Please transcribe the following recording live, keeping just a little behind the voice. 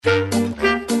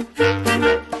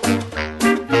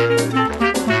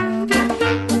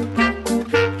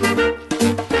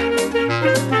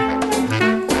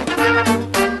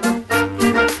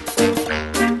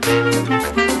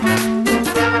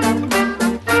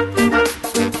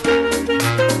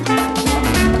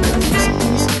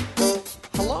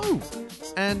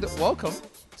welcome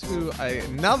to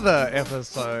another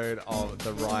episode of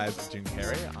The Rise of Jim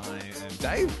Carrey. I am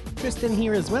Dave. Tristan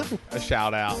here as well. A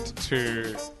shout out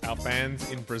to our fans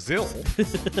in Brazil.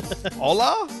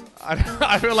 Hola?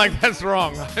 I feel like that's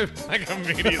wrong.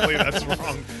 Immediately that's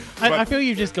wrong. I feel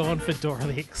you've just gone for Dora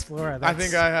the Explorer. I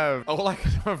think I have. All I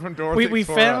can know from Dora the Explorer we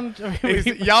found is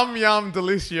yum yum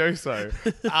delicioso.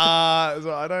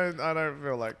 So I don't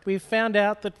feel like we've found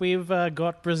out that we've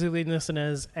got Brazilian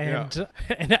listeners and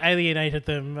alienated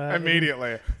them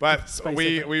immediately. But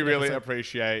we really episode.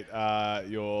 appreciate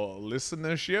your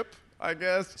listenership, I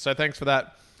guess. So thanks for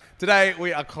that. Today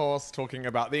we are, of course, talking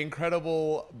about the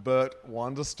incredible Burt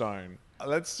Wonderstone.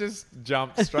 Let's just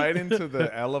jump straight into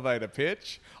the elevator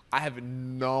pitch. I have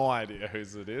no idea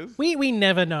whose it is. We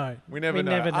never know. We never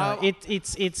know.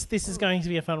 This is going to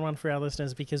be a fun one for our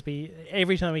listeners because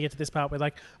every time we get to this part we're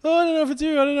like, oh, I don't know if it's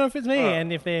you, I don't know if it's me,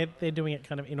 and if they're doing it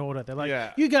kind of in order, they're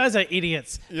like, you guys are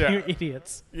idiots. Yeah. You're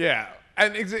idiots. Yeah.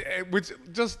 And which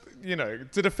just, to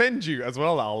defend you as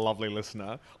well, our lovely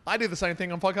listener, I do the same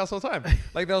thing on podcasts all the time.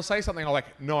 Like, they'll say something, I'm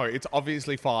like, no, it's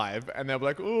obviously 5. And they'll be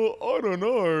like, oh, I don't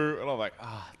know. And I'm like,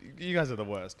 you guys are the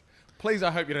worst. Please,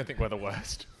 I hope you don't think we're the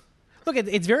worst. Look,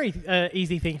 it's very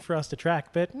easy thing for us to track,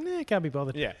 but can't be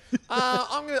bothered. Yeah.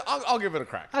 I'll give it a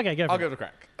crack. Okay, go for it. I'll give it a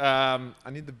crack. I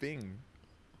need the Bing.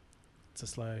 It's a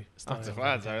slow.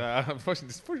 I'm pushing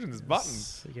this button.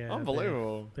 Yeah,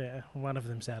 unbelievable. One of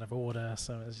them's out of order,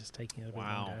 so it's just taking a bit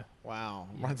longer. Wow.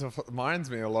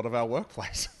 Reminds me a lot of our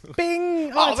workplace.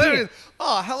 Bing! Oh, there it is.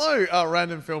 Oh, hello,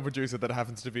 random film producer that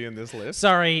happens to be in this list.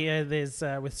 Sorry, there's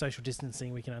with social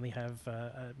distancing, we can only have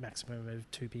a maximum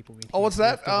of 2 people in here. Oh, what's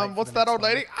that? What's that, old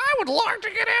lady? I would like to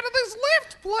get out of this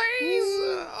lift, please.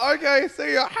 Okay,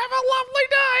 see ya. Have a lovely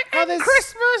day and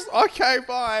Christmas. Okay,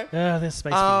 bye. There's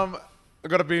space. I've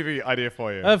got a movie idea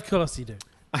for you. Of course you do.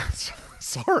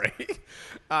 Sorry.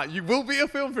 You will be a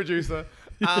film producer.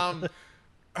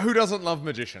 Who doesn't love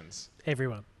magicians?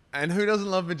 Everyone. And who doesn't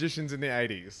love magicians in the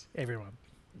 80s? Everyone.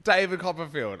 David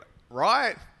Copperfield,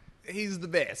 right? He's the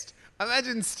best.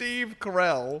 Imagine Steve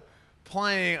Carell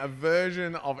playing a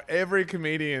version of every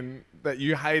comedian that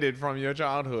you hated from your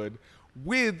childhood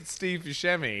with Steve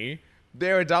Buscemi.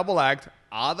 They're a double act.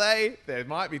 Are they? There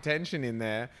might be tension in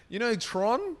there. You know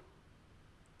Tron?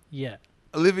 Yeah.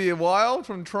 Olivia Wilde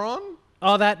from Tron?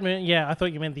 Oh, yeah. I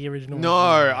thought you meant the original. No,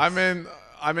 I meant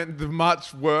the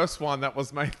much worse one that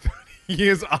was made 30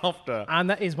 years after. And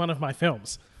that is one of my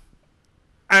films.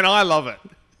 And I love it.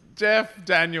 Jeff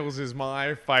Daniels is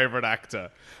my favourite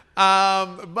actor.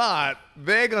 But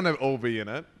they're going to all be in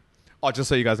it. Oh, just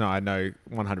so you guys know, I know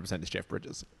 100% it's Jeff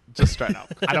Bridges. Just straight up.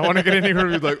 I don't want to get any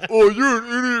reviews like, oh, you're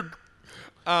an idiot.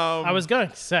 I was going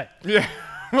to say. Yeah.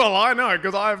 Well, I know,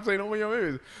 because I've seen all your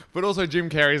movies. But also Jim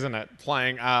Carrey's in it,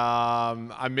 playing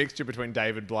a mixture between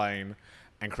David Blaine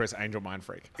and Chris Angel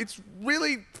Mindfreak. It's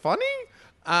really funny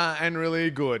and really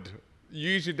good.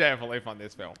 You should definitely find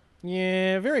this film.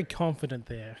 Yeah, very confident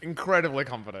there. Incredibly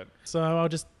confident. So I'll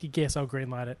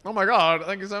greenlight it. Oh my God,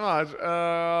 thank you so much.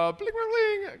 Bling,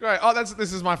 bling, bling. Great. Oh,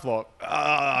 this is my floor.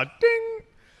 Ding.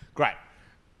 Great.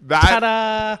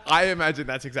 Ta-da! I imagine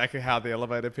that's exactly how the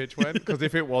elevator pitch went, because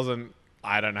if it wasn't,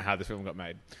 I don't know how this film got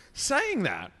made. Saying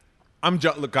that,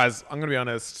 look, guys, I'm going to be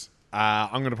honest.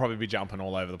 I'm going to probably be jumping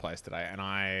all over the place today,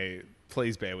 and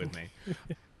please bear with me.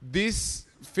 This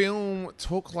film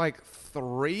took like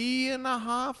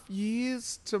 3.5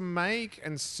 years to make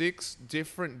and 6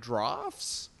 different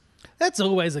drafts. That's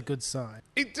always a good sign.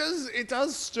 It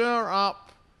does stir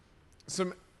up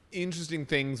some interesting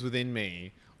things within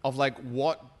me of like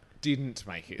what didn't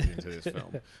make it into this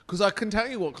film. Because I can tell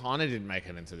you what kind of didn't make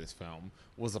it into this film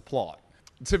was the plot.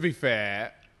 To be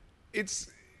fair,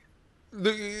 Tristan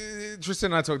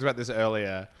and I talked about this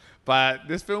earlier, but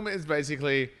this film is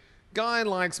basically guy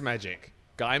likes magic,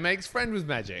 guy makes friends with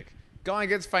magic, guy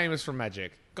gets famous from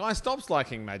magic, guy stops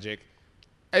liking magic,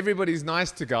 everybody's nice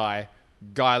to guy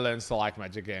learns to like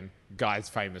magic again, guy's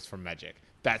famous from magic.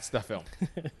 That's the film.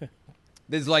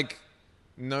 There's like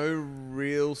no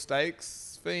real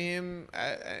stakes for him,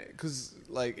 because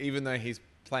like even though he's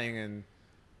playing an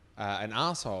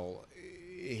asshole,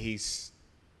 he's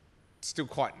still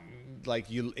quite like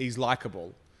he's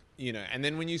likable, And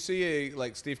then when you see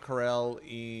like Steve Carell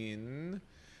in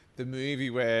the movie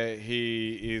where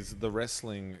he is the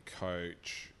wrestling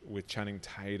coach with Channing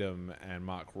Tatum and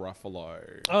Mark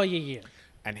Ruffalo. Oh yeah.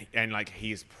 And like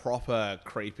he's proper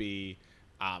creepy.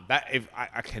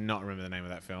 I cannot remember the name of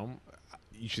that film.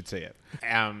 You should see it.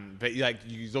 But like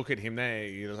you look at him there,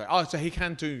 you're like, oh, so he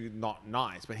can do not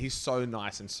nice, but he's so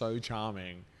nice and so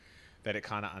charming that it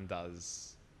kind of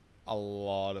undoes a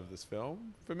lot of this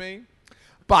film for me.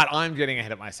 But I'm getting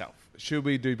ahead of myself. Should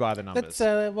we do by the numbers?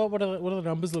 What do the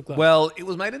numbers look like? Well, it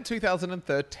was made in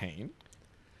 2013.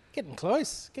 Getting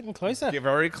closer. You're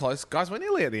very close. Guys, we're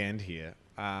nearly at the end here.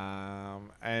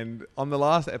 And on the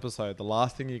last episode, the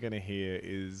last thing you're going to hear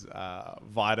is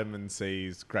Vitamin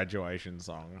C's graduation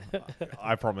song.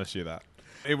 I promise you that.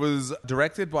 It was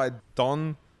directed by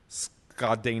Don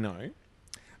Scardino,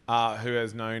 who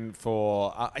is known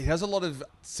for... he has a lot of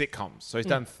sitcoms. So he's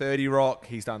done 30 Rock.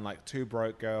 He's done like Two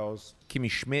Broke Girls.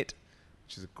 Kimmy Schmidt,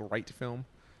 which is a great film.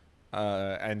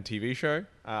 And TV show.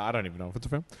 I don't even know if it's a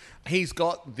film. He's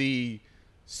got the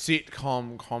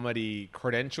sitcom comedy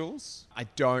credentials. I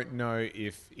don't know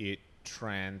if it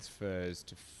transfers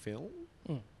to film.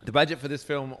 The budget for this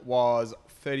film was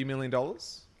 $30 million.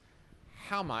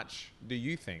 How much do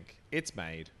you think it's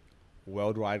made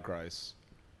worldwide gross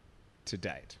to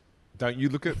date? Don't you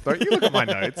look at my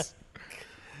notes?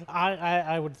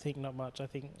 I would think not much. I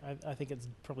think it's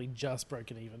probably just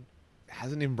broken even. It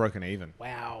hasn't even broken even.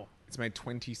 Wow. It's made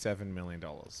 $27 million.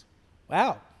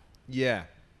 Wow. Yeah.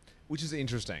 Which is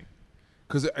interesting.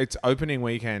 Because its opening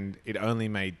weekend, it only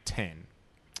made 10.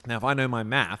 Now, if I know my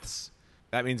maths,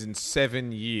 that means in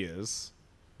 7 years,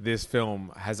 this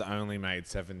film has only made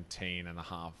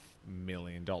 $17.5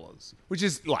 million. Which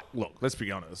is like, look, let's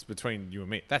be honest, between you and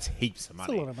me, that's heaps of money.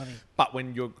 That's a lot of money. But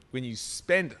when you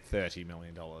spend $30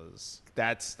 million,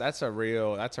 that's a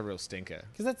real stinker.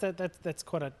 Because that's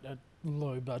quite a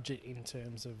low budget in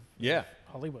terms of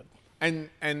Hollywood.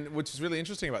 And which is really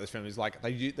interesting about this film is like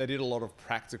they did a lot of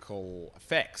practical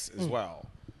effects as well.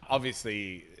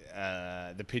 Obviously,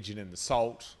 the pigeon and the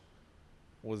salt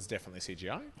was definitely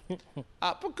CGI,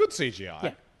 but good CGI.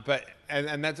 Yeah. But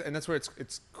and that's where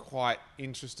it's quite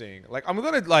interesting. Like I'm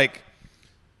gonna like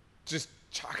just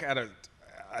chuck out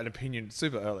an opinion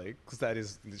super early because that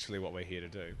is literally what we're here to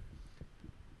do.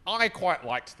 I quite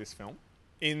liked this film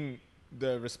in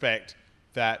the respect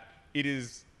that it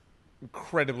is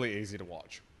incredibly easy to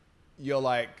watch. You're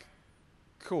like,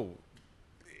 cool.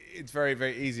 It's very,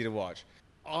 very easy to watch.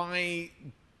 I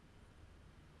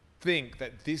think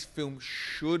that this film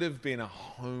should have been a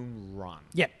home run.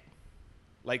 Yeah.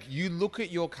 Like, you look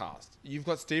at your cast. You've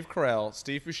got Steve Carell,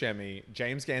 Steve Buscemi,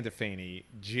 James Gandolfini,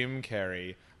 Jim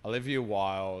Carrey, Olivia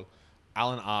Wilde,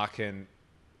 Alan Arkin,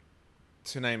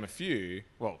 to name a few.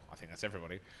 Well, I think that's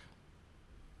everybody.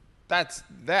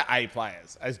 They're A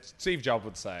players. As Steve Jobs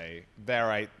would say, they're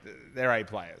A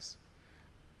players.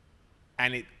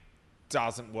 And it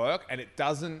doesn't work. And it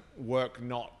doesn't work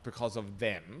not because of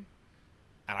them.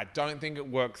 And I don't think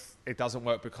it doesn't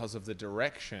work because of the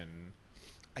direction.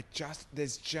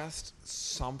 There's just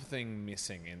something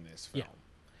missing in this film.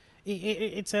 Yeah.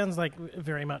 It sounds like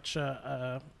very much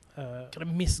a kind of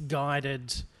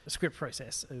misguided script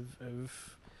process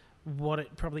of what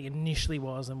it probably initially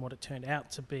was and what it turned out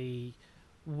to be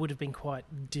would have been quite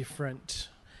different.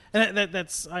 And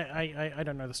that's I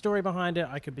don't know the story behind it.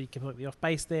 I could be completely off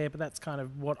base there, but that's kind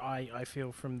of what I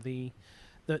feel from the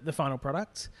final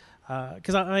product.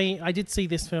 Because I did see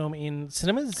this film in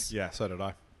cinemas. Yeah, so did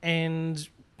I. And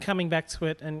coming back to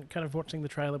it and kind of watching the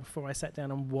trailer before I sat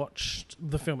down and watched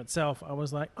the film itself, I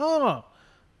was like, oh,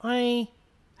 I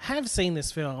have seen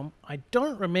this film. I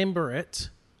don't remember it.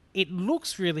 It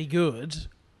looks really good.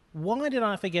 Why did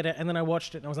I forget it? And then I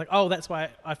watched it and I was like, oh, that's why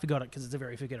I forgot it, because it's a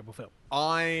very forgettable film.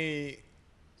 I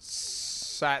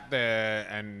sat there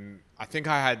and I think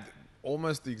I had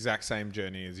almost the exact same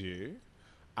journey as you.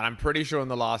 And I'm pretty sure in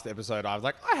the last episode I was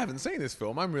like, I haven't seen this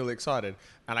film. I'm really excited.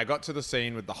 And I got to the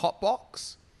scene with the hot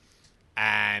box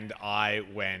and I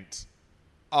went,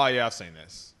 oh yeah, I've seen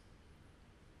this.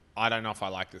 I don't know if I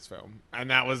like this film. And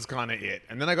that was kind of it.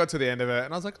 And then I got to the end of it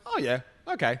and I was like, oh yeah,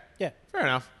 okay. Yeah. Fair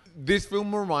enough. This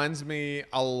film reminds me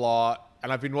a lot,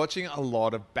 and I've been watching a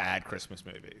lot of bad Christmas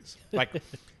movies. Like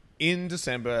in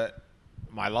December,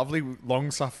 my lovely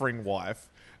long-suffering wife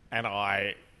and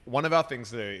I, one of our things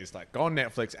to do is like go on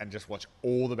Netflix and just watch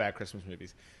all the bad Christmas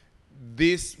movies.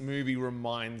 This movie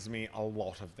reminds me a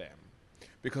lot of them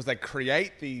because they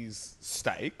create these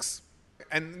stakes,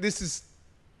 and this is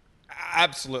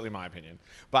absolutely my opinion,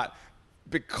 but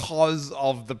because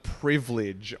of the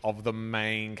privilege of the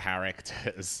main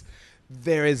characters,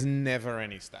 there is never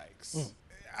any stakes.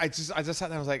 I just sat there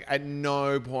and I was like, at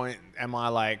no point am I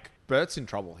like, Burt's in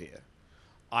trouble here.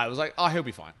 I was like, oh, he'll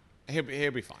be fine. He'll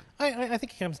be fine. I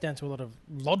think it comes down to a lot of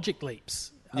logic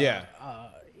leaps. Yeah.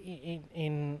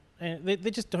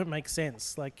 They just don't make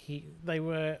sense. Like they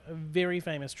were a very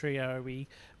famous trio. We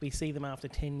see them after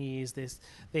 10 years.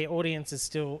 Their audience is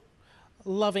still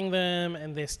loving them,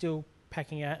 and they're still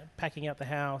packing out the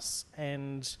house,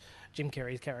 and Jim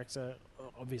Carrey's character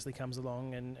obviously comes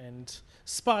along and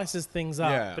spices things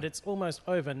up. Yeah. But it's almost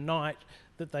overnight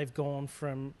that they've gone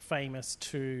from famous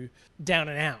to down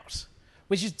and out,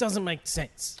 which just doesn't make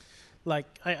sense. Like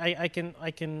I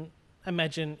can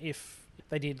imagine if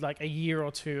they did like a year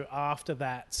or two after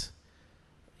that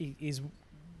is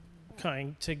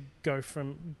going to go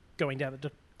from going down the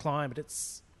decline, but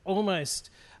it's almost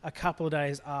a couple of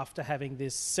days after having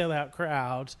this sellout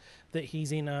crowd that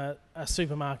he's in a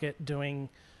supermarket doing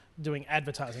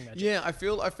advertising magic. Yeah, I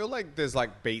feel like there's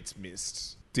like beats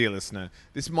missed, dear listener.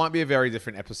 This might be a very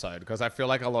different episode because I feel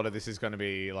like a lot of this is going to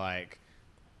be like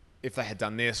if they had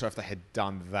done this or if they had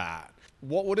done that.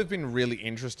 What would have been really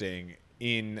interesting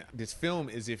in this film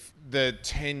is if the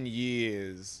 10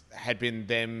 years had been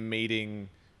them meeting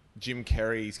Jim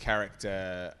Carrey's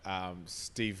character,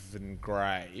 Stephen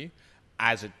Gray,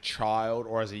 as a child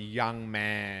or as a young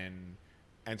man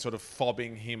and sort of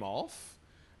fobbing him off.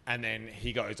 And then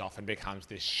he goes off and becomes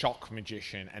this shock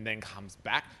magician and then comes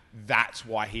back. That's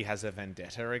why he has a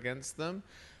vendetta against them.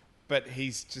 But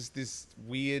he's just this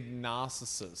weird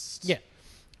narcissist. Yeah.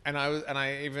 And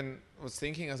I even was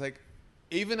thinking, I was like,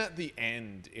 even at the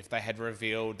end, if they had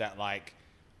revealed that like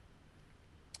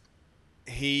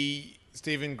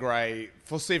Stephen Gray,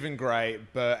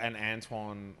 Burt and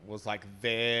Antoine was like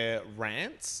their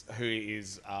Rance, who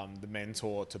is the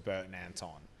mentor to Burt and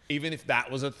Anton. Even if that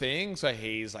was a thing, so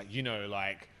he's like,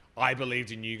 like, I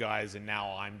believed in you guys and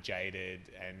now I'm jaded.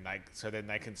 And like, so then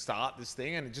they can start this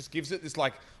thing and it just gives it this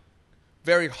like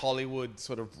very Hollywood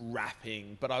sort of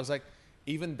wrapping. But I was like,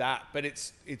 even that, but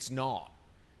it's not.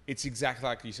 It's exactly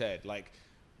like you said. Like,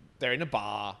 they're in a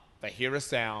bar, they hear a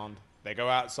sound, they go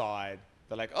outside,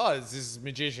 they're like, oh, it's this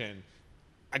magician.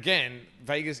 Again,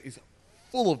 Vegas is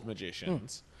full of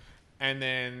magicians. And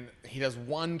then he does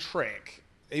one trick.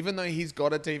 Even though he's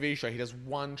got a TV show, he does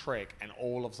one trick, and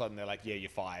all of a sudden they're like, yeah, you're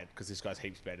fired because this guy's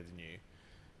heaps better than you.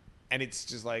 And it's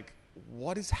just like,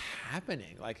 what is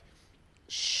happening? Like,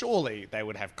 surely they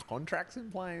would have contracts in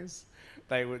place.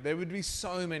 There would be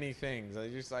so many things. They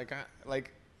just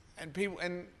and people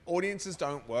and audiences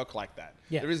don't work like that.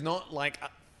 Yeah. There is not like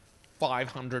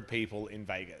 500 people in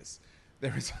Vegas.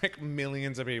 There is like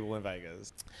millions of people in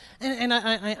Vegas. And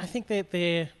I think that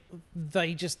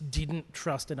they just didn't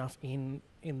trust enough in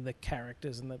the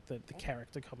characters and the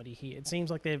character comedy here. It seems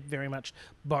like they're very much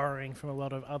borrowing from a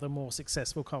lot of other more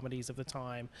successful comedies of the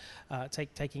time,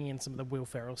 taking in some of the Will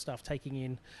Ferrell stuff, taking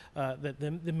in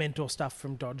the mentor stuff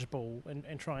from Dodgeball,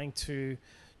 and trying to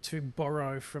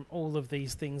borrow from all of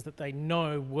these things that they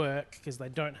know work because they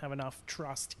don't have enough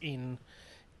trust in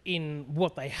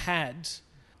what they had.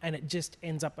 And it just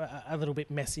ends up a little bit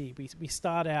messy. We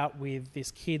start out with this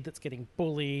kid that's getting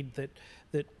bullied, that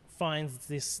finds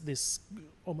this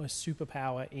almost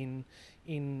superpower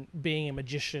in being a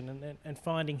magician and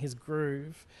finding his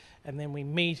groove. And then we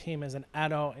meet him as an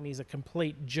adult, and he's a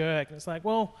complete jerk. And it's like,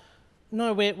 well,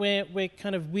 no, we're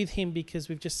kind of with him because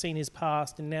we've just seen his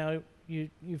past, and now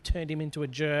you've turned him into a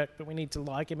jerk, but we need to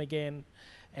like him again.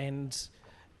 And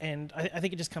I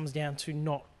think it just comes down to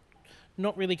not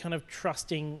really kind of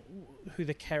trusting who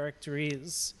the character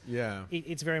is. Yeah.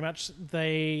 It's very much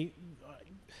they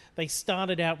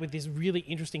started out with this really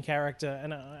interesting character,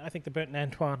 and I think the Burt and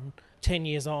Antoine 10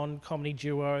 years on comedy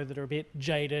duo that are a bit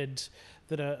jaded,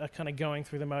 that are kind of going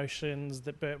through the motions,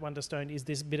 that Burt Wonderstone is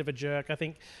this bit of a jerk. I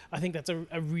think that's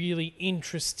a really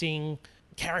interesting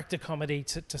character comedy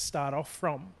to start off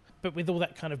from. But with all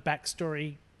that kind of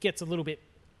backstory, gets a little bit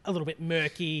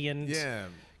murky, and Yeah.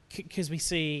 Because we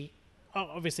see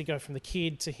obviously go from the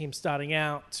kid to him starting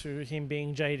out to him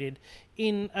being jaded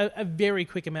in a very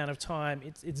quick amount of time.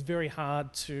 It's very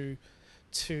hard to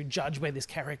judge where this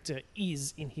character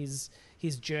is in his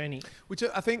journey. Which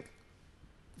I think,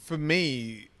 for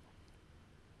me,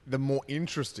 the more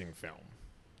interesting film,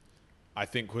 I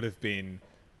think, would have been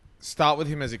start with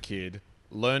him as a kid,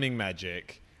 learning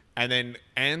magic, and then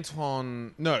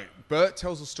Burt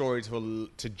tells a story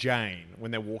to Jane when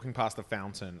they're walking past the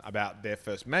fountain about their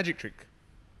first magic trick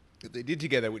that they did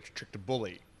together, which tricked a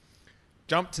bully.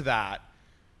 Jump to that.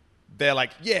 They're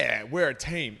like, yeah, we're a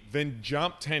team. Then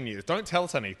jump 10 years. Don't tell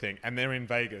us anything. And they're in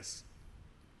Vegas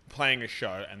playing a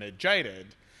show, and they're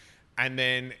jaded. And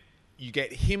then you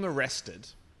get him arrested.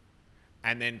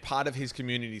 And then part of his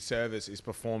community service is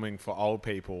performing for old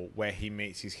people, where he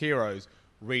meets his heroes,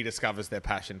 rediscovers their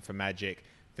passion for magic,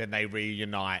 then they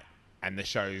reunite, and the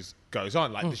show goes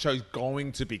on. Like, the show's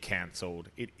going to be cancelled.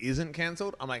 It isn't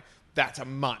cancelled. I'm like, that's a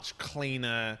much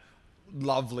cleaner,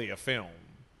 lovelier film.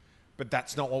 But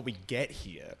that's not what we get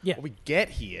here. Yeah. What we get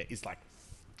here is like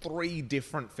 3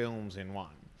 different films in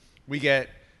one, We get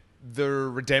the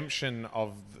redemption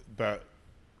of Burt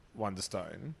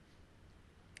Wonderstone.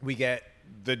 We get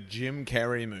the Jim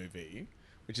Carrey movie,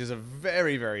 which is a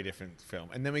very, very different film.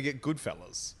 And then we get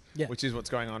Goodfellas, which is what's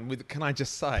going on with, can I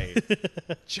just say,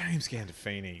 James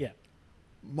Gandolfini. Yeah.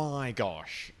 My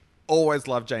gosh. Always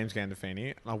loved James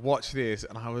Gandolfini. And I watched this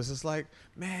and I was just like,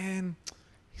 man,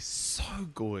 he's so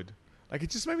good. Like, it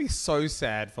just made me so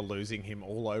sad for losing him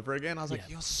all over again. I was like,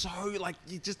 you're so, like,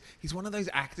 he's one of those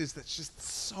actors that's just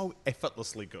so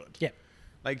effortlessly good. Yeah.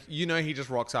 Like, you know, he just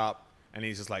rocks up and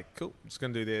he's just like, cool, I'm just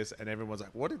going to do this. And everyone's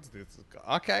like, what is this?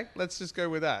 Okay, let's just go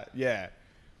with that. Yeah.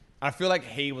 I feel like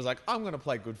he was like, I'm going to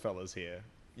play Goodfellas here,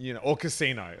 you know, or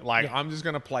Casino. Like, I'm just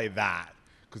going to play that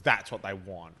because that's what they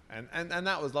want. And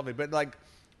that was lovely. But, like,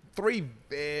 3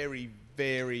 very,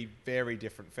 very, very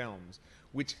different films,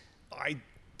 which I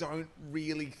don't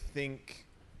really think...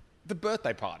 The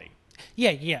Birthday Party.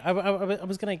 Yeah. I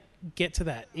was going to get to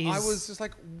that. I was just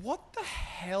like, what the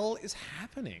hell is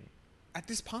happening at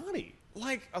this party?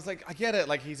 Like, I was like, I get it.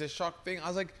 Like, he's a shock thing. I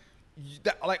was like,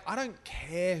 I don't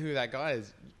care who that guy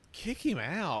is. Kick him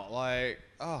out. Like,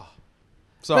 oh,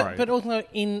 sorry. But also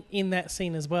in that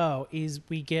scene as well is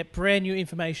we get brand new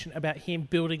information about him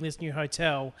building this new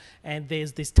hotel, and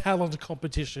there's this talent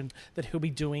competition that he'll be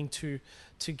doing to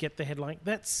get the headline.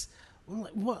 That's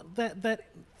what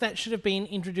that should have been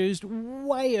introduced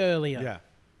way earlier. Yeah.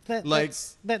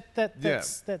 That's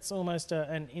almost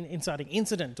an inciting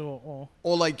incident, or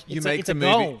like you make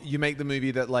the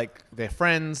movie that, like, they're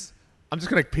friends. I'm just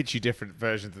going to pitch you different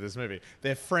versions of this movie.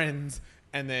 They're friends,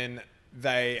 and then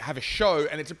they have a show,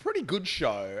 and it's a pretty good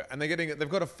show, and they've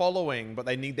got a following, but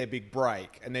they need their big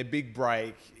break, and their big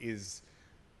break is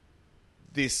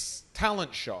this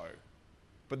talent show.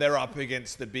 But they're up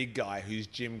against the big guy who's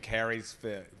Jim Carrey's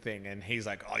thing, and he's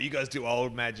like, oh, you guys do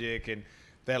old magic, and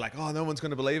they're like, oh, no one's going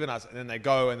to believe in us. And then they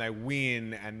go and they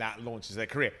win, and that launches their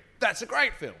career. That's a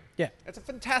great film. Yeah. It's a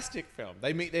fantastic film.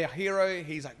 They meet their hero.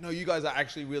 He's like, no, you guys are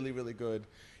actually really, really good.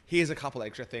 Here's a couple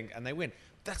extra things, and they win.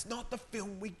 That's not the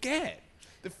film we get.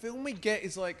 The film we get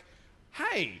is like,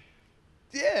 hey,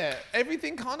 yeah,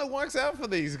 everything kind of works out for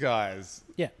these guys.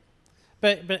 Yeah.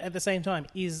 But at the same time,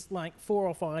 is like 4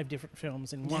 or 5 different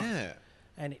films in one. Yeah.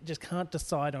 And it just can't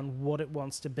decide on what it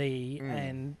wants to be,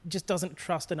 and just doesn't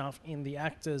trust enough in the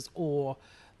actors or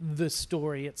the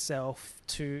story itself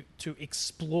to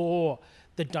explore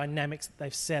the dynamics that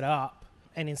they've set up,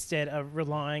 and instead are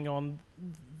relying on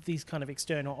these kind of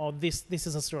external, or this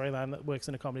is a storyline that works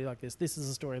in a comedy like this. This is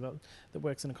a story that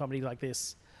works in a comedy like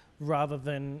this, rather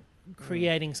than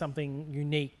creating something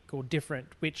unique or different,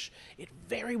 which it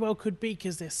very well could be,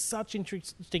 because they're such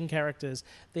interesting characters,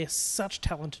 they're such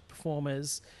talented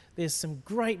performers, there's some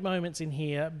great moments in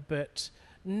here, but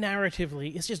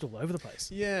narratively it's just all over the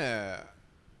place. Yeah.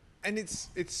 And it's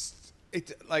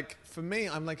like, for me,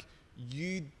 I'm like,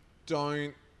 you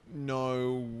don't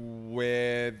know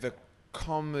where the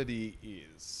comedy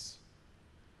is.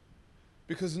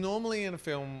 Because normally in a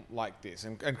film like this,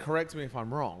 and correct me if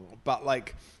I'm wrong, but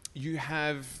like, you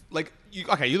have, like, you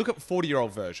look at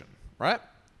 40-year-old version, right?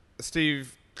 A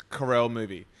Steve Carell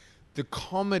movie. The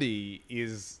comedy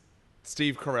is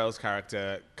Steve Carell's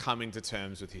character coming to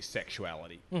terms with his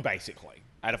sexuality, basically,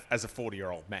 as a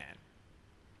 40-year-old man.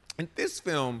 In this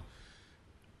film,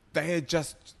 they are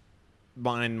just,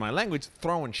 mind my language,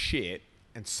 throwing shit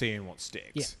and seeing what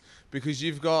sticks. Yeah. Because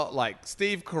you've got, like,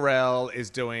 Steve Carell is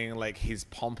doing, like, his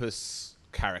pompous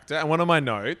character. And one of my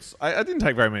notes, I didn't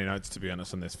take very many notes, to be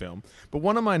honest, on this film, but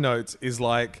one of my notes is,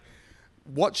 like,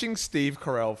 watching Steve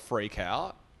Carell freak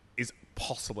out is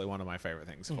possibly one of my favorite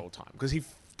things of all time, because he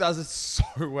does it so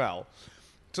well.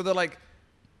 So they're like,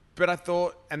 but I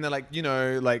thought, and they're like, you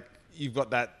know, like, you've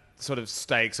got that sort of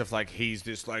stakes of, like, he's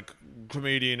this, like,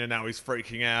 comedian and now he's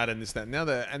freaking out and this, that, and the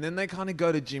other. And then they kind of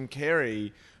go to Jim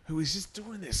Carrey, who is just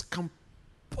doing this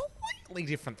completely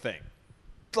different thing.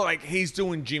 Like, he's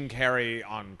doing Jim Carrey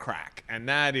on crack, and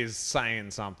that is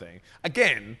saying something.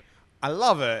 Again, I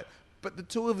love it, but the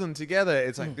two of them together,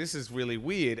 it's like, this is really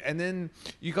weird. And then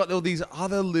you got all these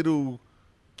other little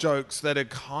jokes that are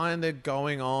kind of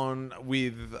going on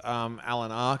with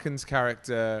Alan Arkin's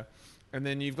character, and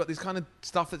then you've got this kind of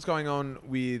stuff that's going on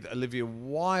with Olivia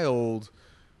Wilde,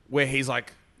 where he's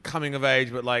like coming of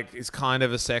age, but like is kind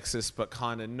of a sexist, but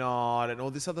kind of not, and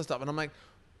all this other stuff. And I'm like,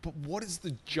 but what is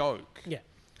the joke? Yeah.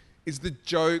 Is the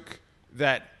joke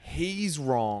that he's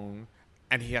wrong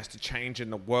and he has to change in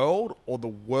the world, or the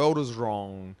world is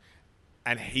wrong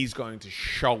and he's going to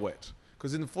show it?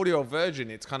 Because in the 40-year-old version,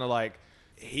 it's kind of like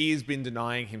he's been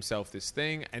denying himself this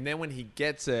thing, and then when he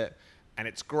gets it and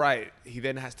it's great, he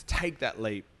then has to take that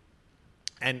leap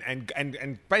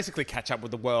and basically catch up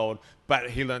with the world, but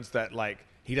he learns that like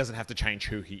he doesn't have to change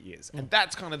who he is, and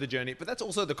that's kind of the journey. But that's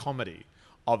also the comedy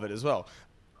of it as well.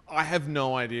 I have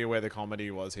no idea where the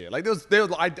comedy was here. Like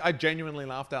I genuinely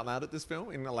laughed out loud at this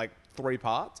film in like 3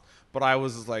 parts, but I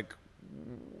was like,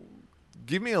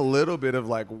 give me a little bit of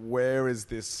like, where is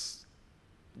this?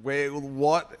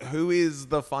 Who is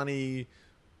the funny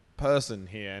person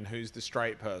here and who's the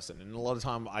straight person? And a lot of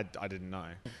time I didn't know.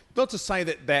 Not to say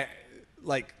that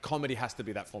like comedy has to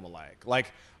be that formulaic.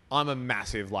 Like I'm a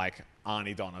massive like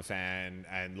Arnie Donna fan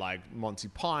and like Monty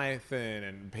Python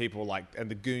and people like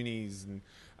and the Goonies and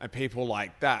people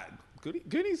like that.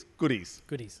 Goonies? Goodies.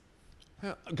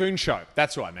 Goon Show.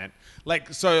 That's what I meant.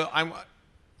 Like, so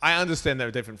I understand there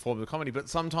are different forms of comedy, but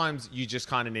sometimes you just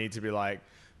kind of need to be like,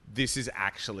 this is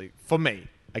actually, for me,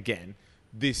 again,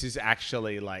 this is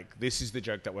actually like, this is the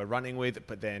joke that we're running with,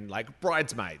 but then like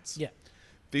Bridesmaids. Yeah.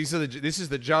 This is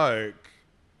the joke,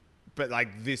 but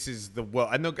like this is the world.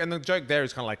 And the joke there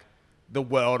is kind of like the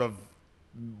world of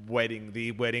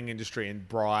the wedding industry and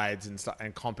brides and stuff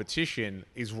and competition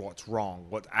is what's wrong.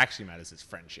 What actually matters is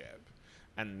friendship.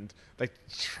 And they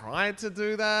tried to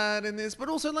do that in this, but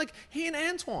also like he and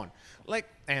Antoine, like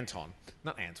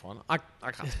not Antoine. I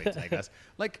can't speak today, guys.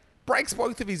 Like breaks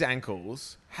both of his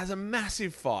ankles, has a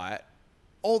massive fight.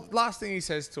 Last thing he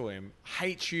says to him,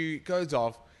 hates you, goes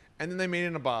off, and then they meet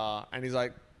in a bar, and he's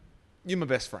like, "You're my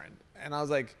best friend." And I was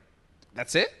like,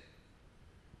 "That's it?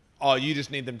 Oh, you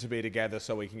just need them to be together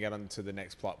so we can get on to the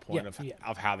next plot point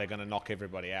of how they're going to knock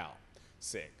everybody out."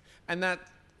 Sick. And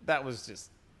that was just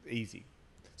easy.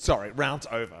 Sorry, round's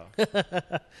over.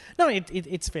 No,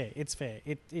 it's fair. It's fair.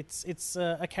 It's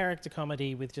a character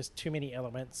comedy with just too many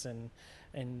elements, and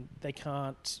they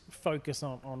can't focus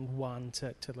on one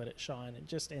to let it shine. It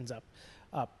just ends up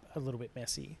a little bit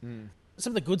messy.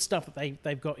 Some of the good stuff that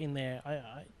they've got in there,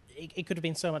 it could have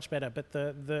been so much better. But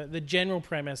the general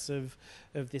premise of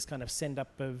this kind of send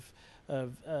up of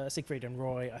Siegfried and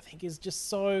Roy, I think, is just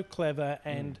so clever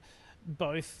and.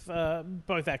 Both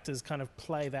actors kind of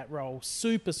play that role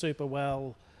super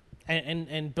well,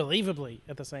 and believably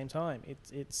at the same time.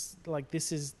 It's like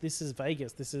this is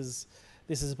Vegas. This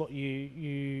is what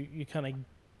you kind of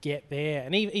get there.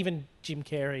 And even Jim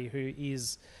Carrey, who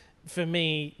is for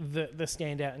me the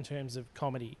standout in terms of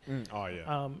comedy.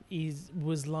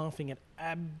 Was laughing at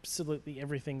absolutely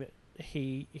everything that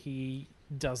he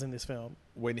does in this film.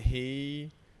 When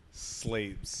he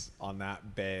sleeps on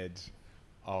that bed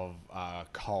of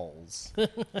coals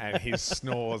and his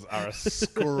snores are a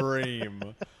scream.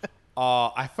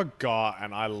 I forgot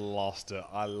and I lost it.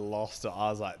 I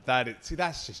was like,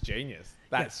 that's just genius.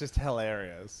 That's just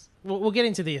hilarious. We'll get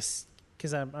into this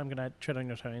because I'm going to tread on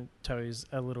your toes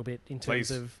a little bit in terms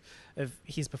of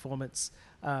his performance.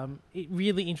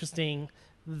 Really interesting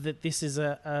that this is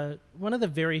a one of the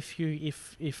very few,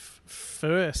 if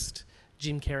first,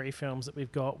 Jim Carrey films that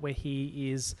we've got where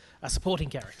he is a supporting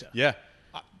character. Yeah.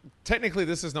 Technically,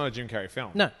 this is not a Jim Carrey film.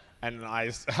 No. And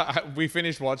we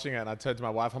finished watching it, and I turned to my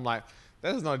wife. I'm like,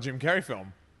 "This is not a Jim Carrey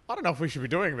film. I don't know if we should be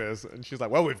doing this." And she's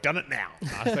like, "Well, we've done it now." And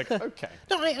I was like, "Okay."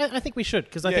 No, I think we should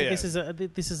because I think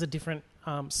this is a different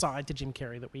side to Jim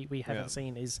Carrey that we haven't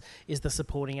seen. Is the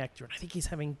supporting actor, and I think he's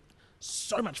having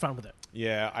so much fun with it.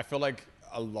 Yeah, I feel like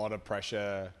a lot of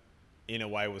pressure, in a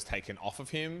way, was taken off of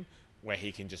him, where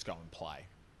he can just go and play,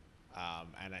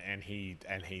 and he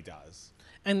does.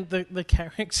 And the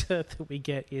character that we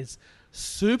get is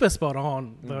super spot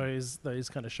on. Those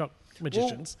kind of shock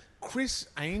magicians. Well, Chris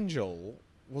Angel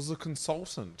was a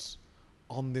consultant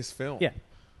on this film. Yeah.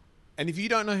 And if you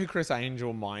don't know who Chris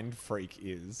Angel, mind freak,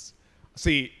 is,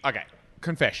 see, okay,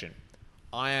 confession.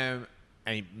 I am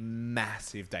a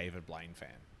massive David Blaine fan.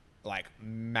 Like,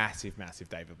 massive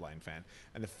David Blaine fan.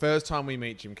 And the first time we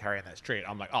meet Jim Carrey in that street,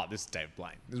 I'm like, oh, this is David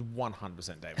Blaine. This is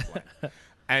 100% David Blaine.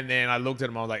 And then I looked at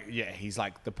him, I was like, yeah, he's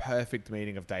like the perfect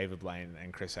meeting of David Blaine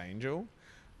and Chris Angel.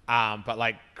 But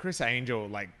like Chris Angel,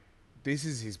 like this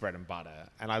is his bread and butter.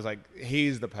 And I was like,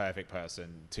 he's the perfect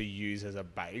person to use as a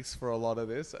base for a lot of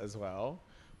this as well.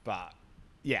 But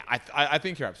yeah, I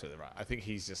think you're absolutely right. I think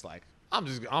he's just like, I'm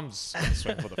just gonna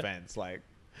swing for the fence. Like,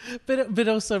 But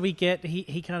also we get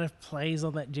he kind of plays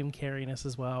on that Jim Carrey-ness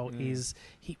as well. Is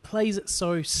he plays it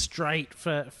so straight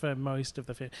for most of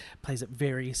the film, plays it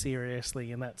very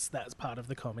seriously, and that's part of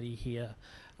the comedy here.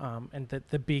 And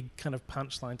the big kind of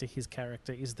punchline to his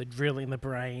character is the drill in the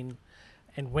brain,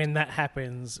 and when that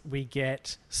happens, we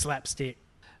get slapstick,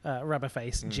 rubber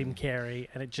face Jim Carrey,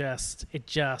 and it just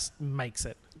makes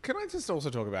it. Can I just also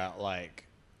talk about, like,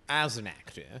 as an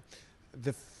actor,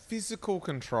 the physical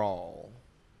control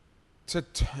to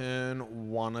turn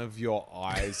one of your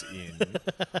eyes in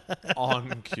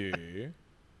on cue.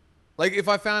 Like, if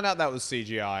I found out that was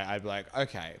CGI, I'd be like,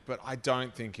 okay, but I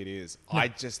don't think it is. No. I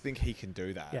just think he can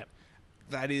do that. Yep.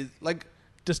 That is, like,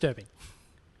 Disturbing.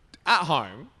 at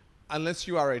home, unless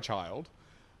you are a child,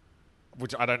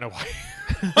 which I don't know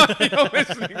why you're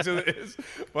listening to this,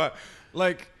 but,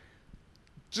 like,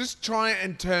 just try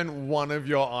and turn one of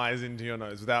your eyes into your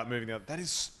nose without moving the other. That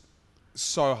is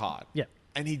so hard. Yeah.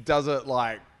 And he does it,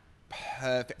 like,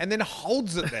 perfect. And then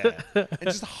holds it there. And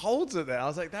just holds it there. I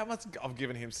was like, that must have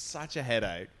given him such a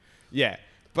headache. Yeah.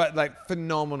 But, like,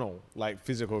 phenomenal, like,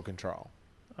 physical control.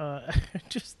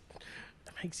 Just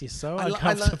makes you so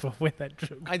uncomfortable with that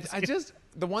joke.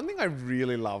 The one thing I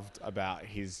really loved about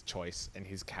his choice and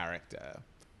his character,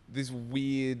 this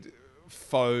weird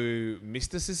faux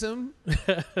mysticism,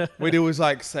 where he was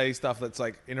like say stuff that's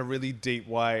like in a really deep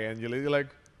way, and you're like,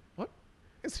 what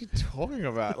is he talking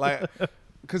about? Like,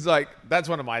 because like that's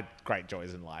one of my great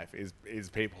joys in life is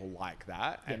people like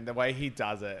that, and the way he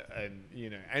does it, and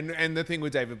you know, and the thing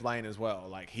with David Blaine as well,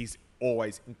 like he's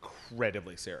always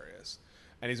incredibly serious,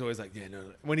 and he's always like, yeah, no.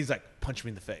 When he's like, punch me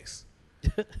in the face.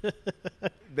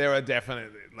 There are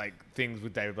definitely like things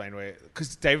with David Blaine where,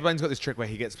 because David Blaine's got this trick where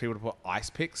he gets people to put ice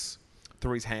picks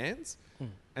through his hands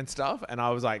and stuff, and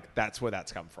I was like, that's where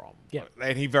that's come from. Yeah.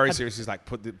 And he very seriously is like,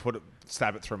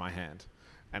 stab it through my hand,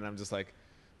 and I'm just like,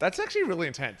 that's actually really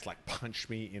intense. Like, punch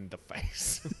me in the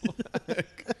face.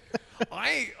 Like,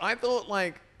 I thought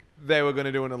like they were going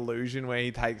to do an illusion where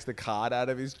he takes the card out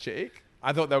of his cheek.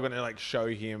 I thought they were going to like show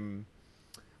him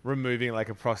removing like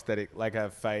a prosthetic, like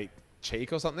a fake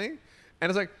cheek or something. And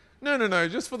it's like, no,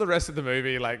 just for the rest of the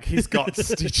movie, like he's got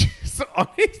stitches on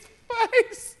his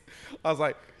face. I was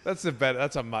like, that's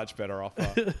a much better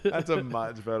offer. That's a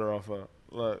much better offer.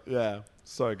 Like, yeah,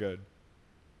 so good.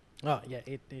 Oh yeah,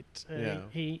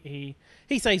 he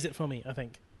saves it for me, I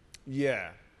think.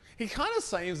 Yeah, he kind of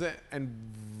saves it and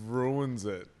ruins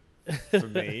it for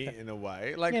me in a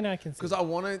way. Like, I can see because I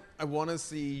want to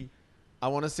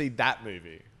see that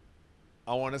movie.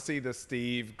 I want to see the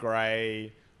Steve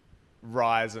Gray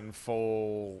rise and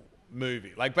fall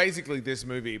movie. Like basically this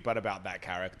movie, but about that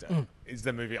character is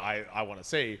the movie I want to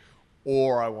see.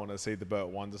 Or I want to see the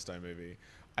Burt Wonderstone movie.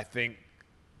 I think,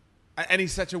 and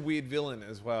he's such a weird villain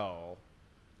as well,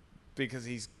 because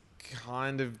he's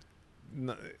kind of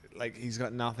like, he's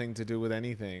got nothing to do with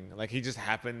anything. Like he just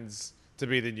happens to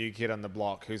be the new kid on the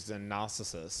block who's a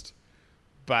narcissist,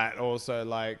 but also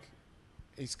like,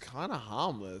 he's kind of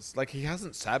harmless. Like, he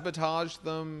hasn't sabotaged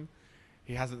them.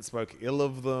 He hasn't spoke ill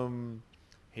of them.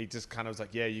 He just kind of was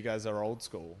like, yeah, you guys are old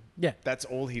school. Yeah. That's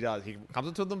all he does. He comes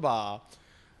into the bar,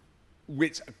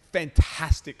 which,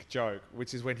 fantastic joke,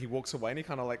 which is when he walks away and he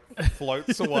kind of like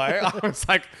floats away. I was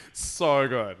like, so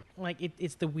good. Like,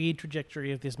 it's the weird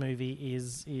trajectory of this movie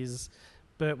is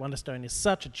Burt Wonderstone is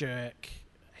such a jerk,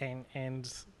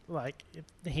 and like,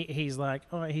 he's like,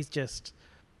 oh, he's just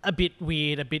a bit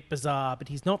weird, a bit bizarre, but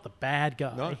he's not the bad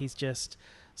guy. No. He's just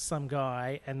some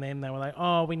guy. And then they were like,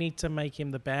 oh, we need to make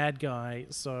him the bad guy.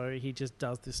 So he just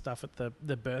does this stuff at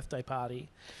the birthday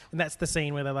party. And that's the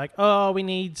scene where they're like, oh, we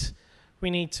need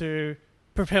to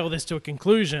propel this to a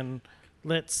conclusion.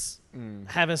 Let's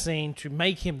have a scene to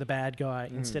make him the bad guy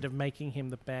instead of making him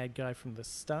the bad guy from the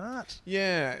start.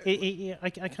 Yeah. I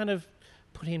kind of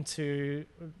put him to...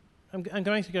 I'm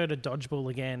going to go to Dodgeball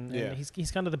again. Yeah. And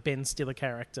he's kind of the Ben Stiller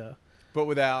character, But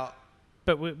without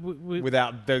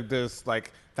without the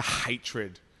like the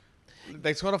hatred.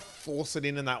 They sort of force it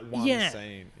in that one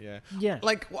scene. Yeah. Yeah.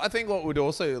 Like, I think what would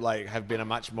also like have been a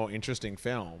much more interesting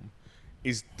film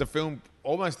is the film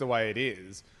almost the way it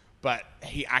is, but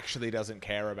he actually doesn't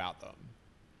care about them.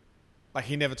 Like,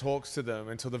 he never talks to them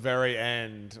until the very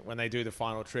end when they do the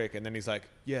final trick, and then he's like,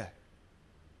 yeah,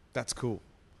 that's cool.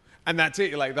 And that's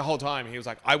it. Like, the whole time he was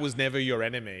like, I was never your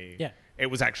enemy. Yeah. It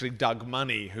was actually Doug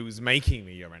Money who was making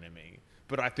me your enemy.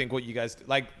 But I think what you guys...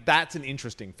 Like, that's an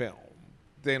interesting film.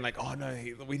 Then like, oh no,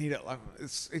 we need it. Like,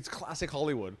 it's classic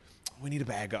Hollywood. We need a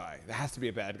bad guy. There has to be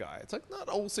a bad guy. It's like, not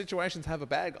all situations have a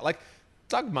bad guy. Like,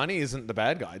 Doug Money isn't the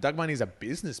bad guy. Doug Money's a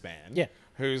businessman. Yeah.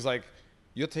 Who's like,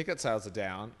 your ticket sales are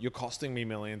down. You're costing me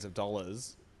millions of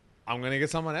dollars. I'm going to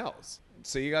get someone else.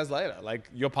 See you guys later.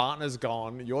 Like, your partner's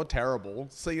gone. You're terrible.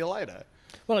 See you later.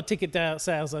 Well, ticket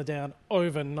sales are down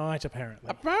overnight, apparently.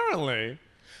 Apparently.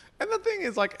 And the thing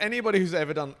is, like, anybody who's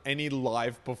ever done any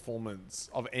live performance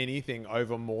of anything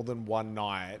over more than one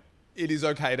night, it is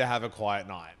okay to have a quiet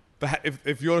night. But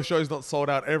if your show's not sold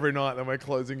out every night, then we're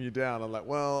closing you down. I'm like,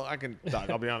 well, Doug,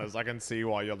 I'll be honest, I can see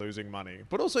why you're losing money.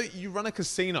 But also, you run a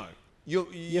casino. You're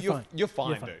fine. You're You're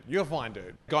fine, fine. dude. You're fine,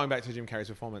 dude. Going back to Jim Carrey's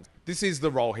performance, this is the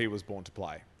role he was born to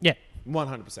play. Yeah.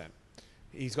 100%.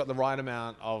 He's got the right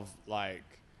amount of like,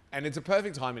 and it's a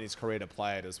perfect time in his career to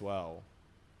play it as well.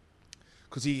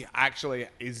 Because he actually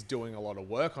is doing a lot of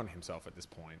work on himself at this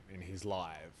point in his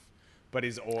life. But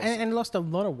is also... And lost a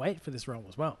lot of weight for this role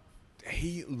as well.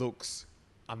 He looks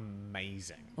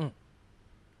amazing.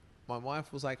 My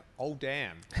wife was like, oh,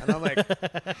 damn. And I'm like,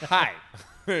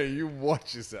 hey, you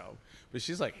watch yourself. But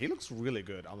she's like, he looks really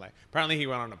good. I'm like, apparently he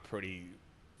went on a pretty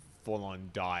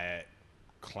full-on diet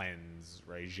cleanse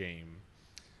regime.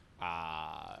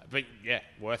 But yeah,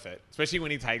 worth it. Especially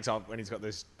when he takes off, when he's got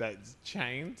that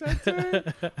chain tattoo.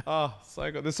 Oh, so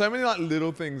good. There's so many like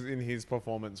little things in his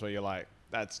performance where you're like,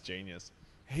 that's genius.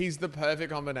 He's the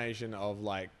perfect combination of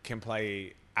like, can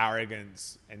play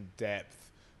arrogance and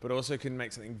depth, but also can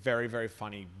make something very, very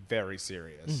funny, very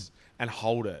serious, and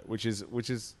hold it, which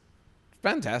is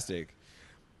fantastic.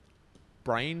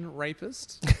 Brain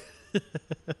rapist.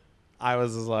 I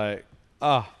was just like,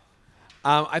 oh.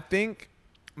 I think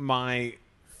my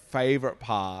favorite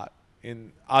part,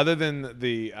 in other than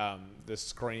the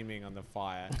screaming on the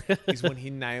fire, is when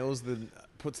he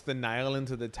puts the nail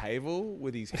into the table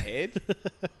with his head.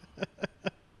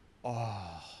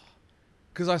 Oh,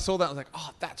 because I saw that, I was like,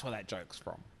 oh, that's where that joke's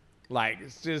from. Like,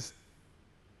 it's just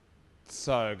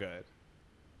so good.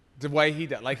 The way he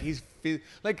does, like his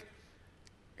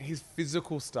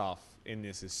physical stuff in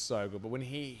this is so good. But when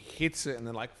he hits it and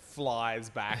then like flies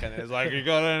back and it's like, you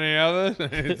got any others?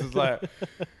 It's just like,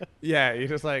 yeah, you're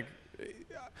just like,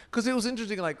 because it was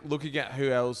interesting, like looking at who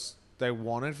else they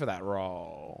wanted for that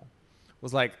role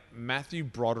was like Matthew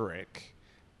Broderick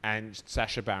and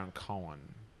Sacha Baron Cohen.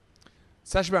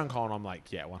 Sacha Baron Cohen, I'm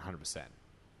like, yeah, 100%.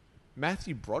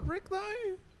 Matthew Broderick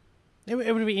though, it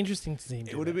would be interesting to see him.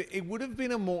 It would have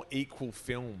been a more equal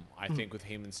film, I think, with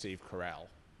him and Steve Carell.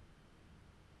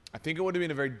 I think it would have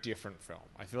been a very different film.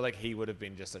 I feel like he would have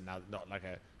been just another, not like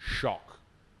a shock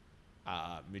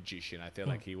magician. I feel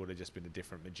like he would have just been a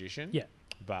different magician. Yeah.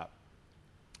 But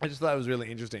I just thought it was really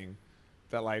interesting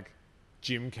that like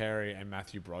Jim Carrey and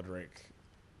Matthew Broderick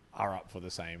are up for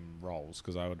the same roles,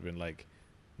 because I would have been like,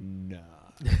 nah.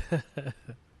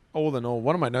 All in all,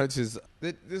 one of my notes is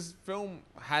that this film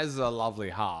has a lovely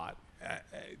heart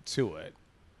to it.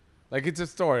 Like, it's a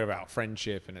story about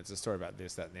friendship, and it's a story about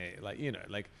this, that, and that. Like, you know,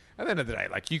 like, at the end of the day,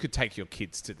 like, you could take your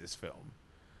kids to this film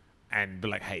and be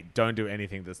like, hey, don't do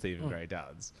anything that Stephen Gray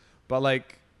does. But,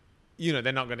 like, you know,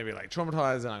 they're not going to be, like,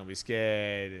 traumatized, they're not going to be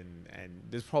scared, and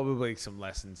there's probably some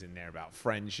lessons in there about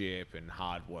friendship and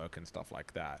hard work and stuff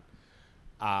like that.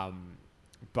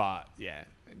 But, yeah,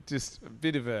 just a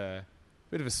bit of a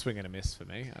swing and a miss for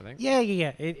me, I think. Yeah.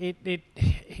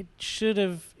 It should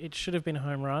have been a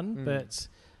home run, but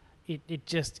it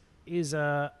just is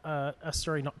a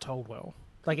story not told well.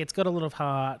 Like, it's got a lot of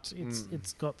heart.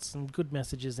 It's got some good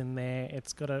messages in there.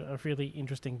 It's got a really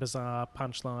interesting, bizarre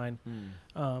punchline.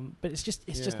 But it's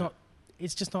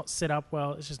just not set up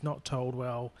well. It's just not told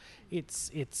well.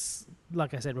 It's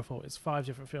like I said before, it's 5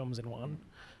 different films in one.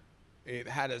 It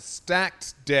had a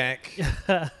stacked deck,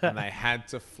 and they had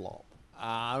to flop.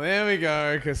 There we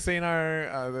go.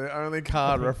 Casino, the only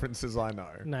card references I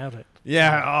know. Nailed it.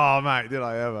 Yeah. Oh, mate, did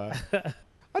I ever?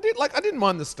 I didn't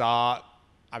mind the start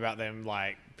about them,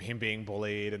 like, him being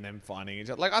bullied and them finding each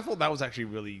other. Like, I thought that was actually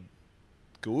really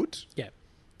good. Yeah.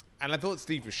 And I thought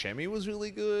Steve Buscemi was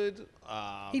really good.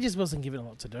 He just wasn't given a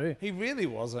lot to do. He really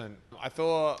wasn't. I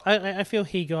thought... I feel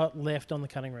he got left on the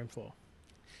cutting room floor.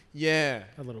 Yeah.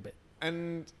 A little bit.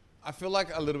 And I feel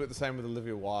like a little bit the same with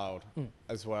Olivia Wilde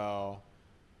as well.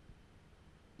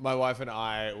 My wife and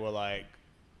I were like,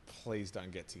 please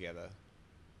don't get together.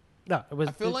 No, it was...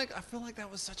 I feel like that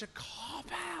was such a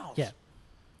cop-out. Yeah.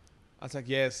 I was like,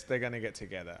 yes, they're going to get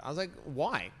together. I was like,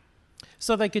 why?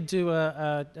 So they could do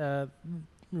a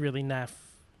really naff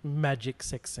magic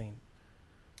sex scene.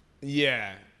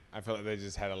 Yeah. I feel like they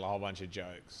just had a whole bunch of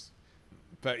jokes.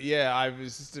 But yeah, I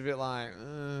was just a bit like,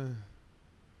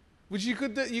 which you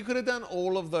could have done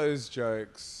all of those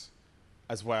jokes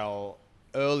as well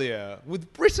earlier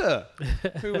with Britta,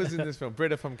 who was in this film.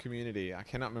 Britta from Community. I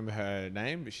cannot remember her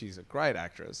name, but she's a great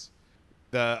actress.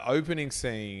 The opening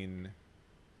scene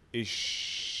is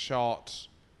shot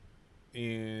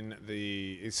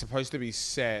it's supposed to be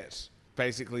set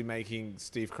basically making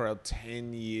Steve Carell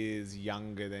 10 years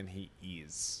younger than he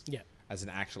is. Yeah. As an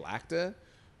actual actor.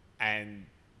 And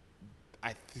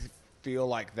I feel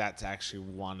like that's actually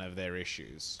one of their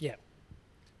issues. Yeah.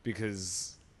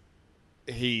 Because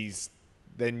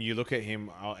then you look at him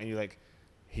and you're like,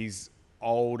 he's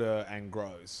older and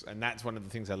gross, and that's one of the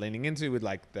things they're leaning into with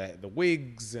like the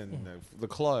wigs and the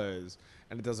clothes,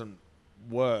 and it doesn't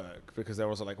work because they're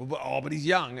also like, but he's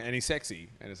young and he's sexy,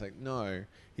 and it's like, no,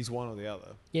 he's one or the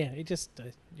other. Yeah, it just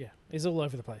it's all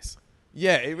over the place.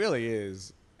 Yeah, it really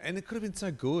is, and it could have been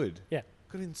so good. Yeah.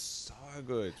 Could have been so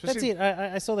good. That's it.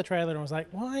 I saw the trailer and I was like,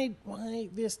 why?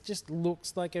 This just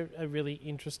looks like a really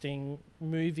interesting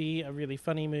movie, a really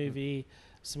funny movie,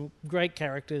 some great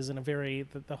characters, and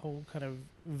the whole kind of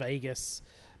Vegas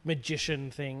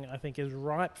magician thing, I think, is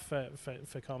ripe for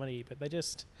comedy. But they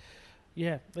just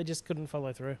couldn't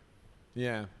follow through.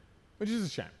 Yeah, which is a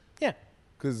shame. Yeah.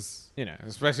 Because,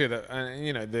 especially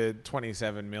the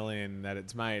 27 million that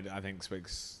it's made, I think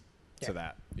speaks to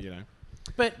that,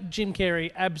 But Jim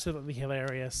Carrey, absolutely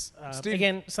hilarious.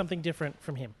 Again, something different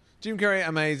from him. Jim Carrey,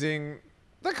 amazing.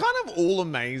 They're kind of all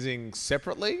amazing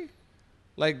separately.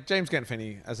 Like, James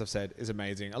Gandolfini, as I've said, is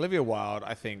amazing. Olivia Wilde,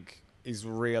 I think, is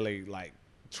really, like,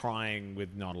 trying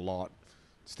with not a lot.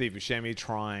 Steve Buscemi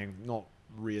trying, not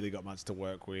really got much to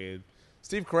work with.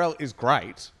 Steve Carell is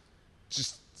great.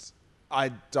 Just, I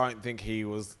don't think he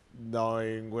was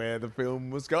knowing where the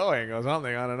film was going or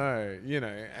something. I don't know.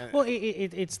 Well,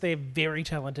 it's they're very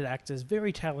talented actors,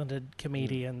 very talented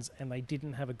comedians, and they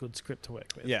didn't have a good script to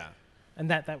work with. Yeah. And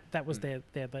that was their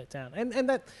letdown.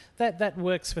 And that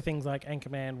works for things like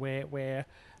Anchorman, where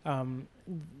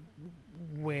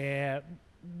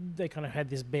they kind of had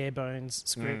this bare bones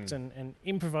script, and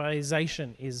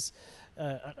improvisation is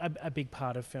a big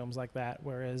part of films like that.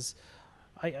 Whereas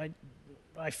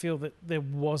I feel that there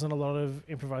wasn't a lot of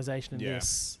improvisation in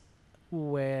this,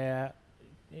 where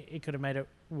it could have made it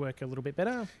work a little bit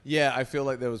better. Yeah, I feel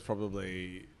like there's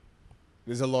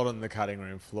a lot on the cutting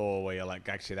room floor where you're like,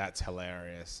 actually, that's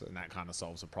hilarious, and that kind of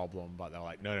solves a problem. But they're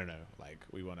like, no, like,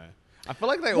 we want to. I feel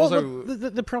like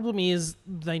the problem is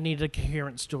they need a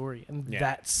coherent story, and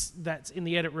that's in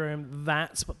the edit room.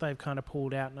 That's what they've kind of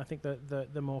pulled out, and I think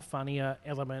the more funnier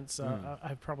elements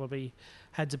have probably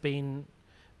had to be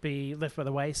left by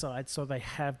the wayside, so they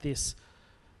have this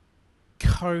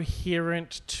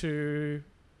coherent to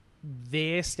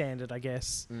their standard, I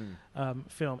guess,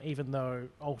 film, even though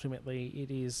ultimately it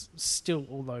is still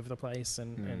all over the place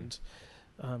and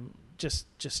just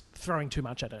throwing too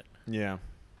much at it. Yeah.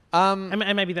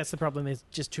 And maybe that's the problem. There's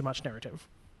just too much narrative.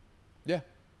 Yeah.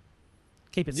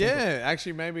 Keep it simple. Yeah,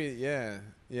 actually, maybe, yeah.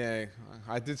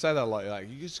 I did say that a lot. Like,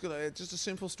 you just got just a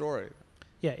simple story.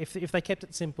 Yeah, if they kept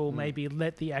it simple, maybe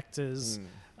let the actors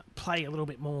play a little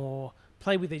bit more,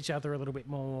 play with each other a little bit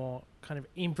more, kind of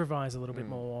improvise a little bit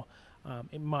more.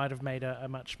 It might have made a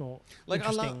much more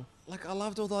interesting. I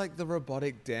loved all the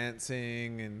robotic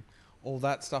dancing and all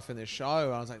that stuff in this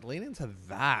show. I was like, lean into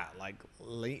that. Like,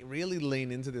 really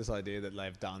lean into this idea that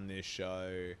they've done this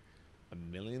show a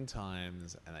million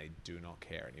times and they do not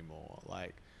care anymore.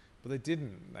 Like. But they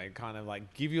didn't. They kind of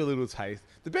like give you a little taste.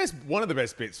 One of the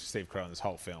best bits for Steve Carell in this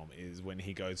whole film is when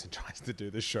he goes and tries to do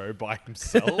the show by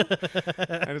himself.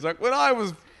 And it's like, when I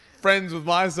was friends with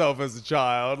myself as a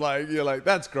child, like, you're like,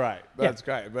 that's great. That's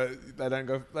great. But they don't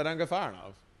go far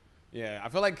enough. Yeah. I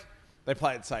feel like they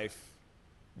play it safe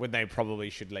when they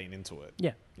probably should lean into it.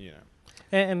 Yeah.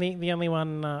 And the only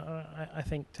one I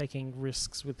think taking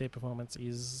risks with their performance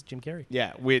is Jim Carrey.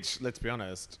 Yeah, which, let's be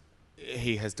honest,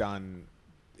 he has done.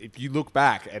 If you look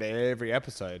back at every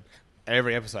episode,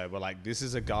 we're like, this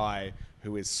is a guy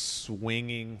who is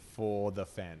swinging for the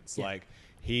fence. Yeah. Like,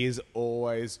 he is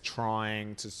always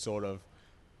trying to sort of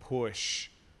push.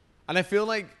 And I feel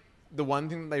like the one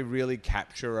thing that they really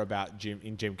capture about Jim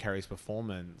Carrey's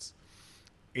performance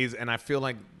is, and I feel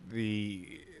like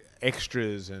the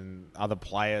extras and other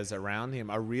players around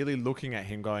him are really looking at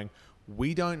him going,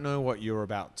 we don't know what you're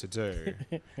about to do.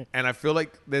 And I feel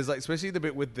like there's like, especially the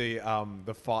bit with the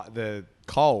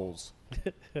Coles,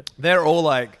 they're all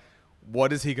like,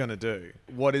 what is he going to do?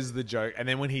 What is the joke? And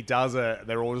then when he does it,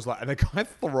 they're all just like, and the guy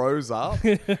throws up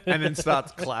and then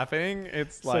starts clapping.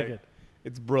 It's like, so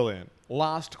it's brilliant.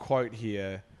 Last quote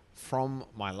here from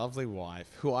my lovely wife,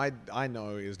 who I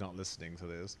know is not listening to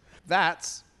this.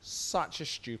 That's such a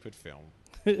stupid film.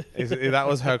 That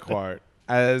was her quote.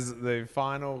 As the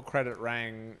final credit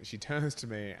rang, she turns to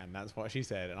me, and that's what she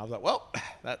said. And I was like, well,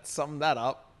 that summed that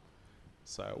up.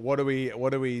 So what are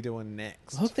we doing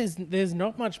next? Look, there's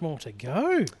not much more to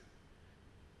go.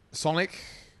 Sonic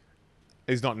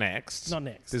is not next. Not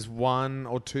next. There's one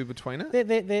or two between it?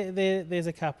 There's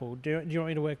a couple. Do you want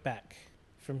me to work back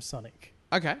from Sonic?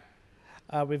 Okay.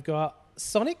 We've got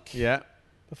Sonic. Yeah.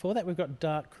 Before that, we've got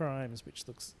Dark Crimes, which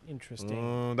looks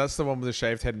interesting. That's the one with the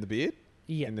shaved head and the beard?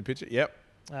 Yeah. In the picture? Yep.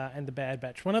 And The Bad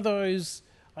Batch. One of those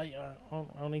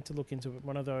I'll need to look into it.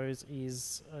 One of those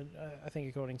is, I think,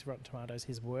 according to Rotten Tomatoes,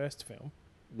 his worst film.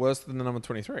 Worse than the number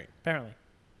 23. Apparently.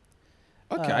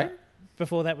 Okay.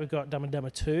 Before that, we've got Dumb and Dumber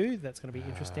 2. That's going to be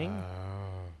interesting.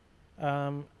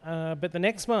 But the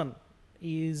next one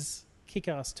is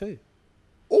Kick-Ass 2.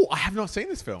 Oh, I have not seen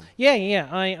this film. Yeah.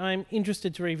 I'm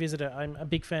interested to revisit it. I'm a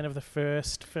big fan of the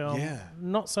first film. Yeah.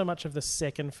 Not so much of the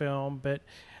second film, but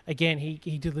again,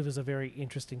 he delivers a very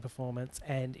interesting performance,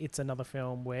 and it's another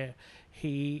film where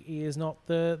he is not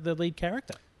the lead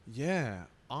character. Yeah.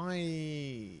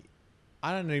 I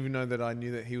don't even know that I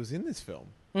knew that he was in this film.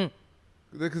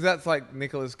 Because that's like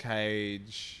Nicolas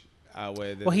Cage.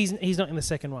 Well, he's not in the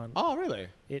second one. Oh, really?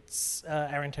 It's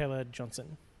Aaron Taylor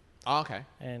Johnson. Oh, okay.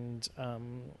 And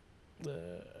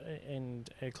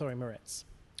Chloe Moretz.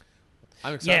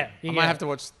 I'm excited. Yeah, I might have to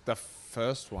watch the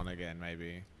first one again,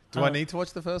 maybe. Do I need to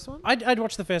watch the first one? I'd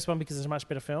watch the first one because it's a much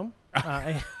better film.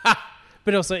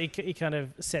 But also, it kind of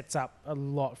sets up a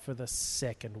lot for the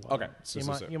second one. Okay. So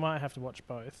you might have to watch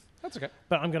both. That's okay.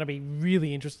 But I'm going to be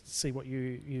really interested to see what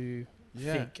you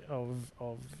think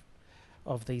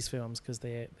of these films, because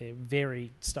they're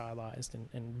very stylized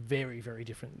and very, very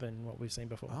different than what we've seen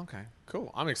before. Okay,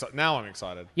 cool. I'm excited. Now I'm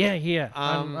excited. Yeah.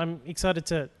 I'm excited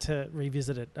to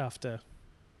revisit it after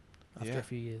a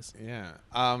few years. Yeah.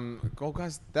 Well,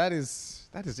 guys, that is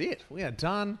it. We are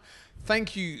done.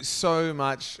 Thank you so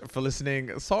much for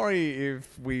listening. Sorry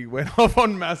if we went off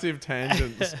on massive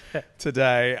tangents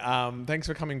today. Thanks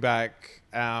for coming back.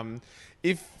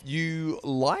 If you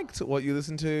liked what you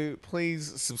listened to,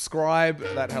 please subscribe.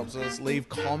 That helps us. Leave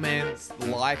comments,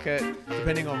 like it,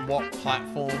 depending on what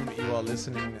platform you are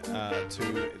listening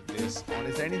to this on.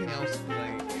 Is there anything else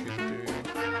they should do,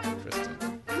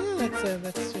 Tristan?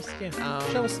 That's just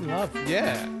show us some love.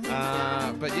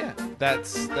 Yeah, but yeah, that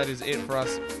is it for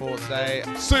us for today.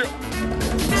 See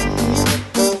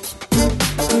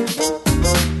ya.